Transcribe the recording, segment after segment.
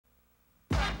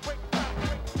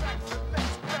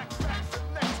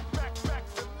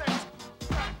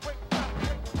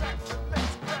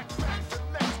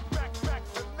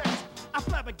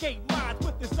Navigate minds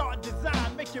with this art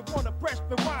design. Make you wanna press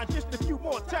rewind just a few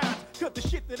more times. Cause the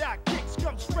shit that I kicks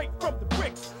comes straight from the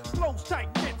bricks. Flows tight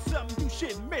knit, something you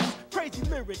shouldn't miss. Crazy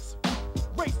lyrics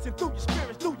racing through your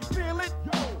spirits. Do you feel it?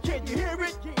 Can you hear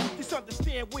it? Just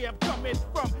understand where I'm coming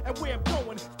from and where I'm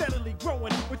going. Steadily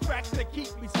growing with tracks that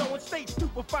keep me sowing. Stay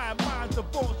stupefying minds of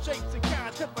all shapes and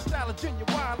kinds. Cause my style is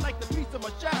genuine like the piece of my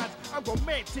shines. I'm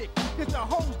romantic, cause I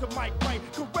hold the mic right.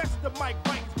 Caress the mic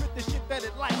right, spit the shit that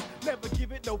it likes. Never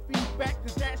give it no feedback,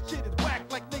 cause that shit is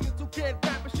whack. Like niggas who can't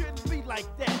rap, it shouldn't be like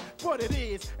that. But it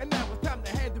is, and now it's time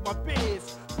to handle my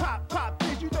biz. Pop, pop,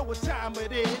 biz, you know what time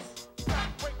it is.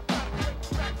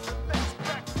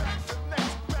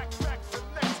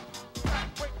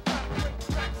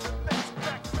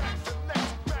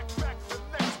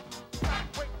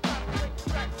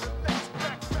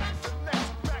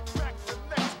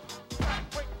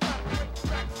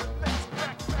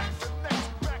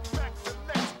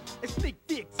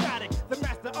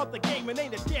 Of the game, and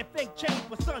ain't a damn thing changed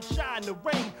with sunshine and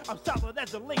rain. I'm solid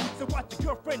as a link, so watch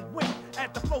your girlfriend wink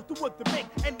at the flow through with the mink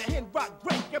and the hen rock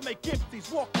break. I make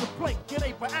MCs walk the plank, it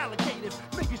ain't for alligators.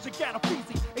 Niggas, you got a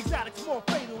peasy, exotics more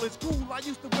fatal. In school, I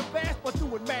used to whip fast but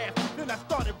doing math. Then I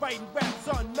started writing raps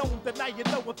unknown, that now you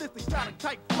know with this exotic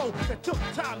type flow that took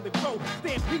time to grow.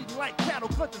 Stampeding like cattle,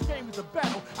 cause this game is a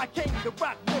battle. I came to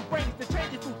rock membranes to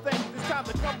change it through things. It's time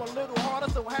to come a little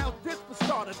harder, so how's this for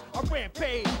starters? A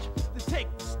rampage to take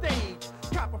the stage.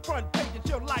 Cop a front page and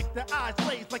you're like the eyes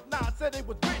glazed. Like Nas said it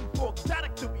was written for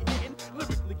exotic to be hidden.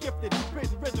 Lyrically gifted,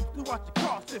 spitting rhythms throughout your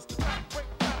car system.